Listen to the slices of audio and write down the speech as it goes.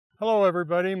Hello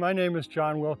everybody, my name is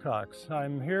John Wilcox.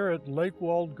 I'm here at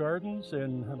Lakewold Gardens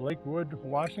in Lakewood,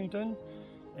 Washington,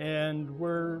 and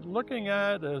we're looking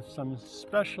at some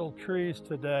special trees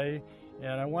today,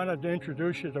 and I wanted to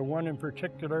introduce you to one in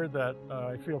particular that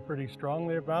I feel pretty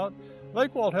strongly about.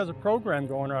 Lakewold has a program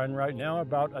going on right now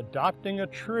about adopting a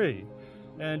tree,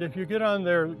 and if you get on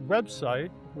their website,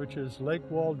 which is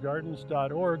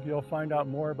lakewoldgardens.org, you'll find out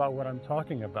more about what I'm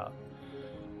talking about.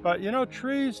 But you know,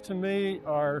 trees to me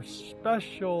are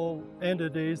special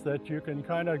entities that you can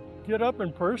kind of get up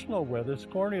and personal with. As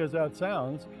corny as that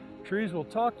sounds, trees will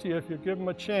talk to you if you give them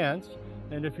a chance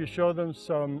and if you show them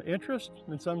some interest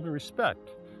and some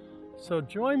respect. So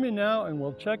join me now and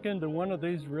we'll check into one of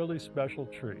these really special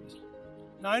trees.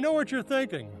 Now I know what you're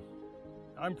thinking.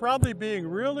 I'm probably being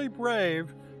really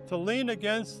brave to lean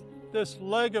against this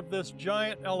leg of this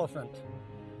giant elephant.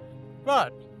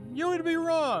 But you would be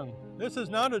wrong. This is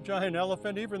not a giant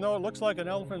elephant, even though it looks like an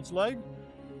elephant's leg,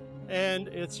 and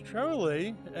it's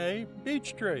truly a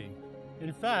beech tree.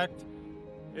 In fact,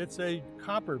 it's a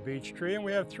copper beech tree, and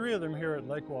we have 3 of them here at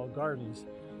Lakewold Gardens.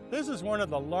 This is one of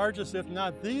the largest, if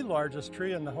not the largest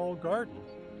tree in the whole garden.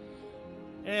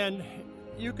 And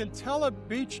you can tell a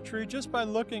beech tree just by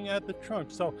looking at the trunk.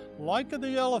 So, like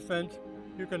the elephant,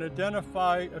 you can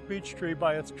identify a beech tree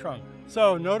by its trunk.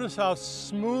 So notice how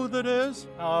smooth it is,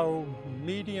 how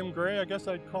medium gray, I guess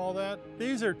I'd call that.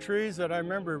 These are trees that I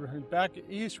remember back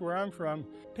east where I'm from,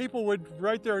 people would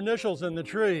write their initials in the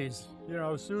trees. You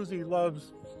know, Susie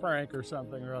loves Frank or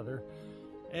something or other.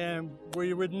 And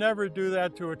we would never do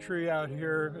that to a tree out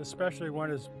here, especially one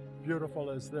as beautiful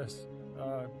as this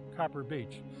Copper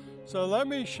Beech. So let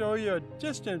me show you a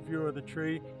distant view of the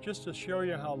tree just to show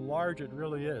you how large it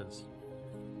really is.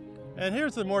 And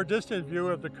here's the more distant view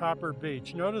of the Copper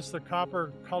Beech. Notice the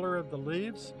copper color of the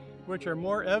leaves, which are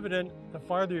more evident the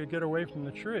farther you get away from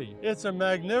the tree. It's a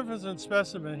magnificent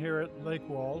specimen here at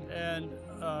Lakewold, and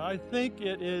I think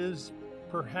it is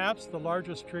perhaps the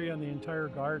largest tree in the entire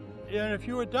garden. And if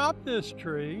you adopt this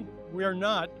tree, we are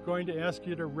not going to ask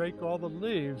you to rake all the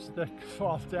leaves that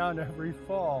fall down every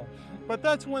fall. But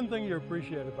that's one thing you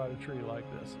appreciate about a tree like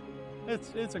this.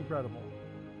 It's incredible.